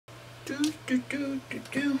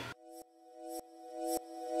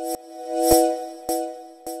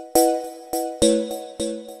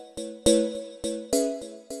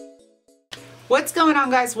What's going on,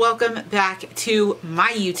 guys? Welcome back to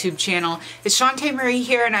my YouTube channel. It's Shantae Marie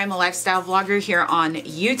here, and I'm a lifestyle vlogger here on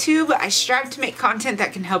YouTube. I strive to make content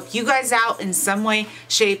that can help you guys out in some way,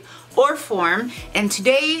 shape, or form. In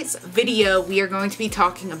today's video, we are going to be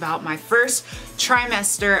talking about my first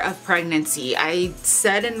trimester of pregnancy. I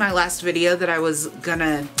said in my last video that I was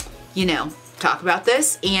gonna, talk about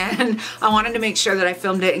this, and I wanted to make sure that I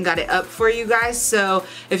filmed it and got it up for you guys. So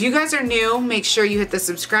if you guys are new, make sure you hit the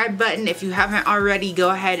subscribe button. If you haven't already,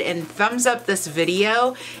 go ahead and thumbs up this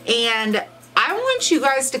video, and I want you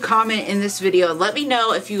guys to comment in this video. Let me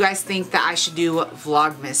know if you guys think that I should do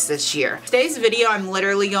Vlogmas this year. Today's video, I'm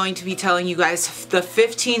literally going to be telling you guys the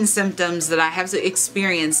 15 symptoms that I have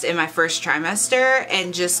experienced in my first trimester,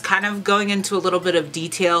 and just kind of going into a little bit of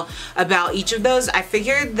detail about each of those. I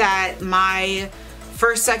figured that my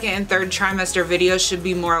first, second, and third trimester videos should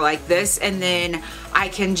be more like this, and then I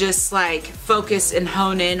can just like focus and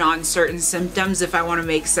hone in on certain symptoms if I want to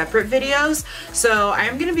make separate videos. So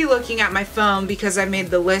I'm going to be looking at my phone because I made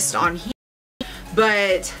the list on here,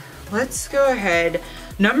 but let's go ahead.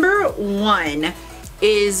 Number 1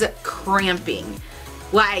 is cramping.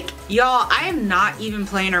 Like, y'all, I am not even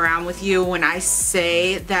playing around with you when I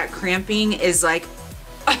say that cramping is like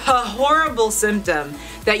a horrible symptom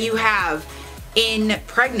that you have in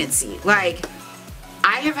pregnancy. Like,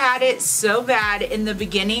 I have had it so bad in the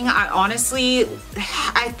beginning. I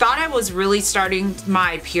thought I was really starting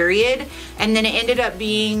my period, and then it ended up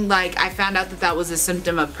being like I found out that that was a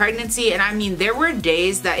symptom of pregnancy. And I mean, there were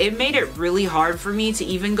days that it made it really hard for me to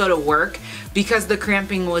even go to work because the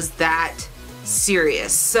cramping was that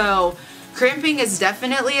serious. So cramping is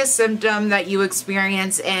definitely a symptom that you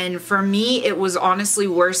experience, and for me it was honestly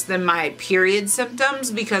worse than my period symptoms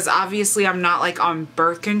because obviously I'm not like on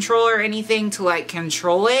birth control or anything to like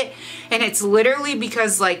control it, and it's literally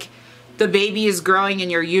because like the baby is growing and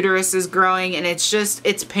your uterus is growing, and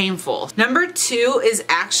it's painful. Number 2 is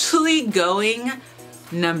actually going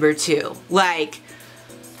number 2. Like,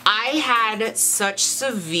 I had such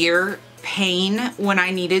severe pain when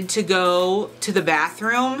I needed to go to the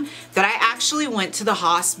bathroom that I actually went to the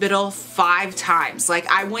hospital 5 times. Like,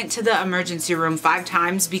 I went to the emergency room 5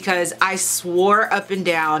 times because I swore up and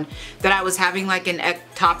down that I was having like an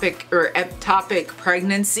ectopic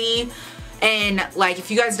pregnancy. And like,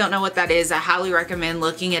 if you guys don't know what that is, I highly recommend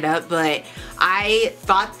looking it up, but I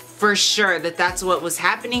thought for sure that that's what was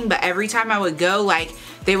happening. But every time I would go, like,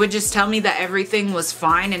 they would just tell me that everything was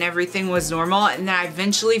fine and everything was normal, and then I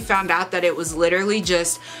eventually found out that it was literally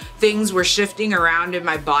just things were shifting around in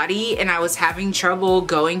my body and I was having trouble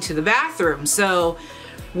going to the bathroom. So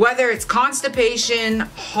whether it's constipation,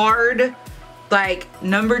 hard like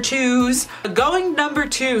number 2s, going number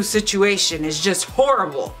 2 situation is just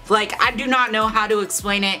horrible. Like, I do not know how to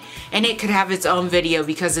explain it, and it could have its own video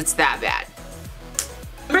because it's that bad.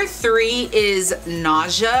 Number 3 is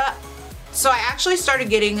nausea. So I actually started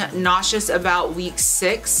getting nauseous about week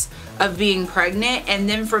 6 of being pregnant, and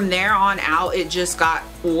then from there on out it just got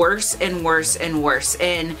worse and worse and worse.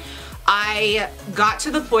 And I got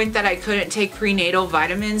to the point that I couldn't take prenatal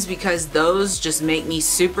vitamins because those just make me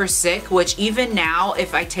super sick, which even now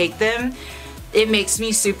if I take them, it makes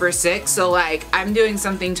me super sick. So like, I'm doing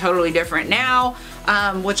something totally different now,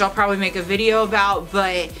 which I'll probably make a video about,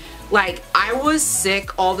 but like, I was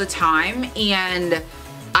sick all the time, and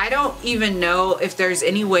I don't even know if there's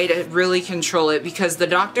any way to really control it because the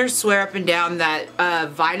doctors swear up and down that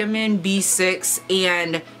vitamin B6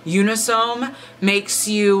 and Unisome makes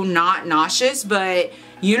you not nauseous, but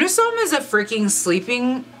Unisome is a freaking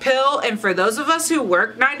sleeping pill, and for those of us who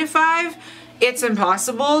work 9 to 5, it's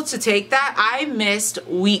impossible to take that. I missed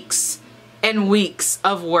weeks and weeks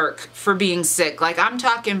of work for being sick. Like, I'm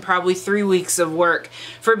talking probably 3 weeks of work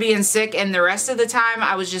for being sick, and the rest of the time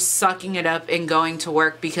I was just sucking it up and going to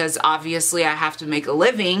work because obviously I have to make a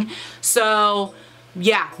living. So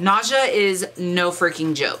yeah, nausea is no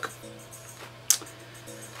freaking joke.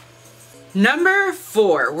 Number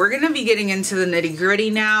 4, we're gonna be getting into the nitty-gritty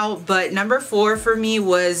now, but number 4 for me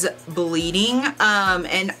was bleeding.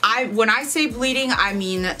 And when I say bleeding, I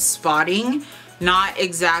mean spotting. Not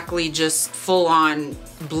exactly just full-on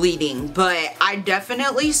bleeding, but I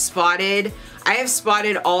definitely spotted. I have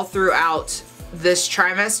spotted all throughout this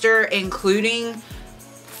trimester, including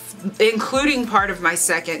part of my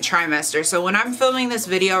second trimester. So when I'm filming this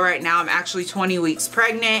video right now, I'm actually 20 weeks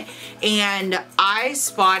pregnant, and I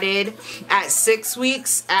spotted at 6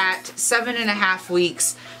 weeks, at 7.5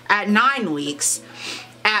 weeks, at 9 weeks,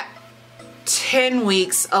 at 10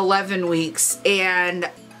 weeks, 11 weeks, and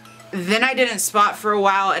then I didn't spot for a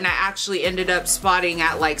while, and I actually ended up spotting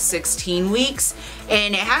at like 16 weeks,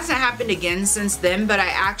 and it hasn't happened again since then. But I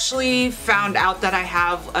actually found out that I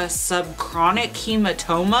have a subchronic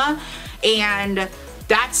hematoma, and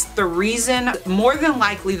that's the reason, more than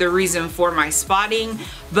likely the reason for my spotting.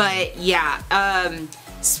 But yeah,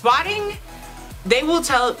 spotting,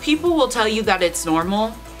 people will tell you that it's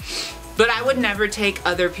normal, but I would never take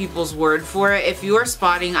other people's word for it. If you are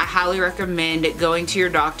spotting, I highly recommend going to your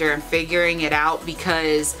doctor and figuring it out,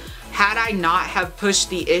 because had I not have pushed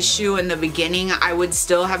the issue in the beginning, I would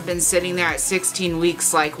still have been sitting there at 16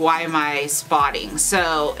 weeks like, why am I spotting?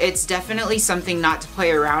 So it's definitely something not to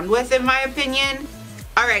play around with, in my opinion.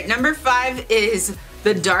 All right, number 5 is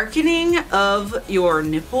the darkening of your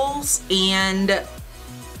nipples and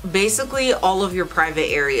basically all of your private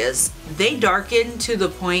areas. They darken to the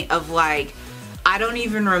point of like, I don't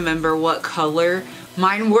even remember what color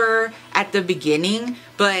mine were at the beginning,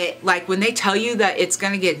 but like when they tell you that it's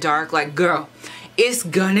gonna get dark, like girl, it's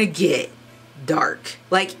gonna get dark.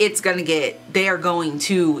 Like they are going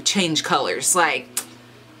to change colors. Like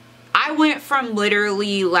I went from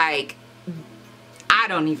literally like, I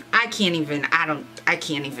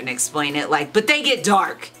can't even explain it, like, but they get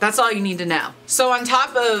dark. That's all you need to know. So on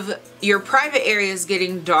top of your private areas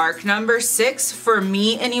getting dark, number 6 for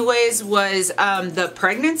me anyways was the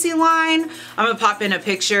pregnancy line. I'm gonna pop in a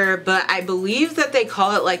picture, but I believe that they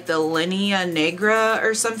call it like the linea negra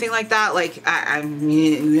or something like that. Like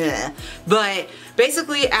but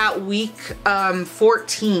basically at week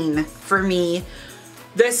 14 for me,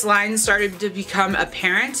 this line started to become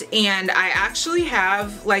apparent, and I actually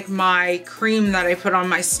have like my cream that I put on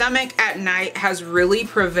my stomach at night has really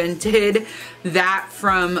prevented that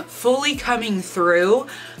from fully coming through.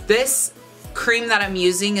 This cream that I'm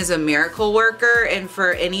using is a miracle worker, and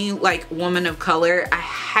for any like woman of color, I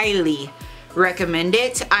highly recommend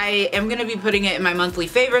it. I am gonna be putting it in my monthly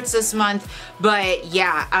favorites this month, but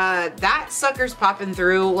yeah, that sucker's popping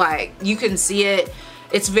through. Like you can see it.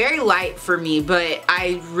 It's very light for me, but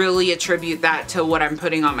I really attribute that to what I'm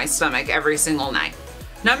putting on my stomach every single night.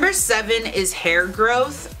 Number 7 is hair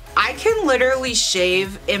growth. I can literally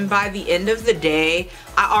shave, and by the end of the day,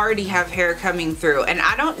 I already have hair coming through. And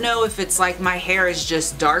I don't know if it's like my hair is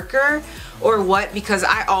just darker or what, because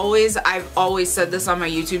I've always said this on my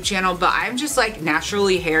YouTube channel, but I'm just like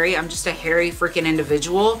naturally hairy. I'm just a hairy freaking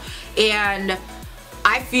individual. And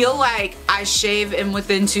I feel like I shave and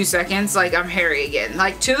within 2 seconds, like I'm hairy again.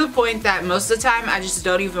 Like to the point that most of the time I just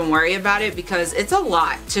don't even worry about it, because it's a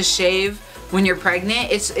lot to shave when you're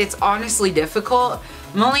pregnant. It's honestly difficult.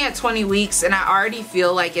 I'm only at 20 weeks and I already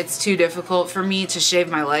feel like it's too difficult for me to shave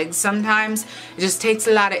my legs sometimes. It just takes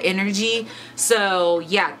a lot of energy. So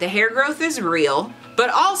yeah, the hair growth is real. But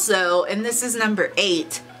also, and this is number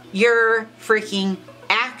 8, your freaking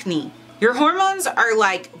acne. Your hormones are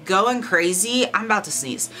like going crazy. I'm about to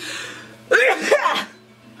sneeze.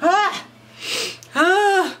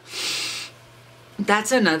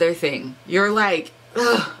 That's another thing. You're like,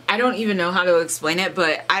 I don't even know how to explain it,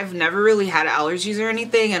 but I've never really had allergies or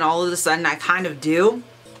anything, and all of a sudden I kind of do.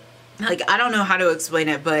 Like, I don't know how to explain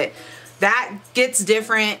it, but that gets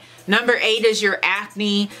different. Number 8 is your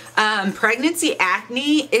acne. Pregnancy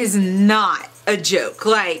acne is not a joke.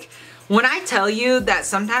 Like, when I tell you that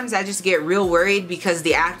sometimes I just get real worried because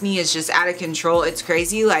the acne is just out of control, it's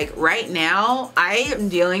crazy. Like right now, I am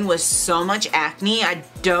dealing with so much acne. I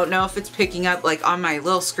don't know if it's picking up. Like on my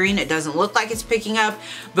little screen, it doesn't look like it's picking up,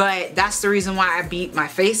 but that's the reason why I beat my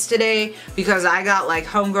face today, because I got like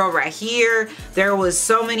homegirl right here. There was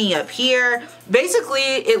so many up here. Basically,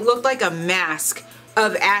 it looked like a mask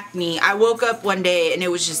of acne. I woke up one day and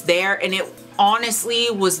it was just there, and it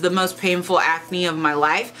honestly was the most painful acne of my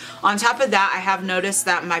life. On top of that, I have noticed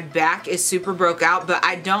that my back is super broke out, but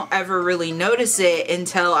I don't ever really notice it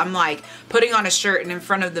until I'm like putting on a shirt and in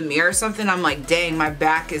front of the mirror or something, I'm like, dang, my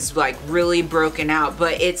back is like really broken out.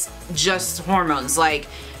 But it's just hormones. Like,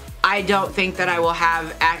 I don't think that I will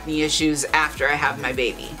have acne issues after I have my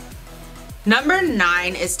baby. Number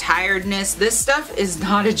 9 is tiredness. This stuff is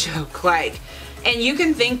not a joke. Like, and you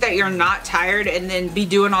can think that you're not tired and then be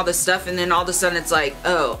doing all this stuff, and then all of a sudden it's like,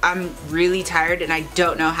 oh, I'm really tired and I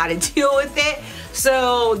don't know how to deal with it.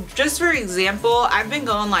 So just for example, I've been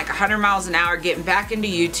going like 100 miles an hour getting back into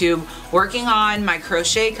YouTube, working on my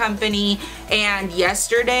crochet company, and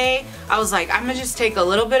yesterday I was like, I'm gonna just take a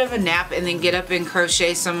little bit of a nap and then get up and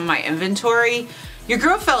crochet some of my inventory. Your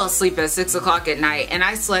girl fell asleep at 6 o'clock at night, and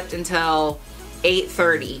I slept until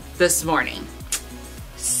 8:30 this morning.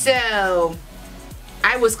 So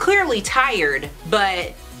I was clearly tired,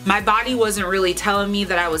 but my body wasn't really telling me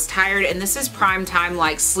that I was tired, and this is prime time,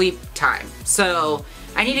 like sleep time. So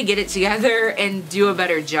I need to get it together and do a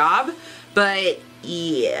better job. But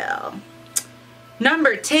yeah.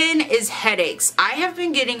 Number 10 is headaches. I have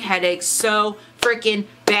been getting headaches so freaking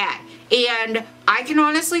bad. And I can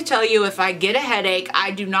honestly tell you, if I get a headache,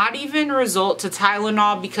 I do not even resort to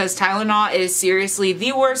Tylenol, because Tylenol is seriously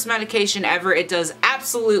the worst medication ever. It does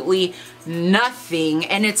absolutely nothing.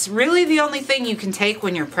 And it's really the only thing you can take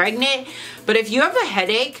when you're pregnant. But if you have a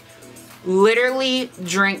headache, literally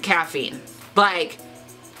drink caffeine. Like,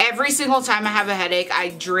 every single time I have a headache, I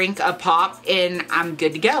drink a pop and I'm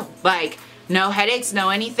good to go. Like, no headaches, no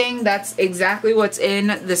anything. That's exactly what's in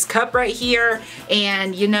this cup right here.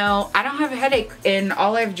 And you know, I don't have a headache, and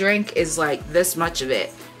all I've drank is like this much of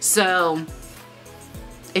it. So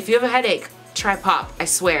if you have a headache, try pop. I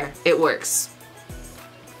swear it works.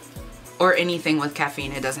 Or anything with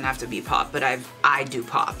caffeine. It doesn't have to be pop, but I do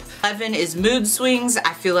pop. 11 is mood swings.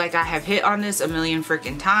 I feel like I have hit on this a million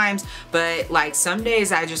freaking times, but like some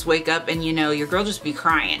days I just wake up and you know, your girl just be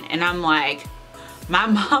crying, and I'm like, my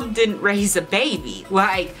mom didn't raise a baby.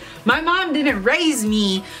 Like, my mom didn't raise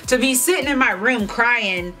me to be sitting in my room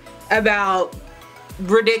crying about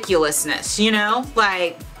ridiculousness, you know?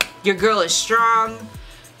 Like, your girl is strong.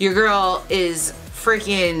 Your girl is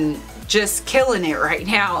freaking just killing it right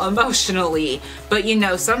now emotionally. But you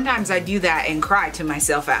know, sometimes I do that and cry to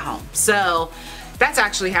myself at home. So that's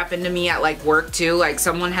actually happened to me at like work too. Like,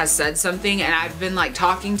 someone has said something and I've been like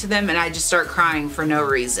talking to them and I just start crying for no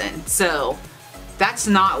reason. So that's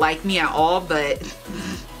not like me at all, but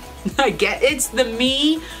I get it's the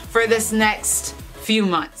me for this next few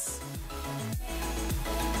months.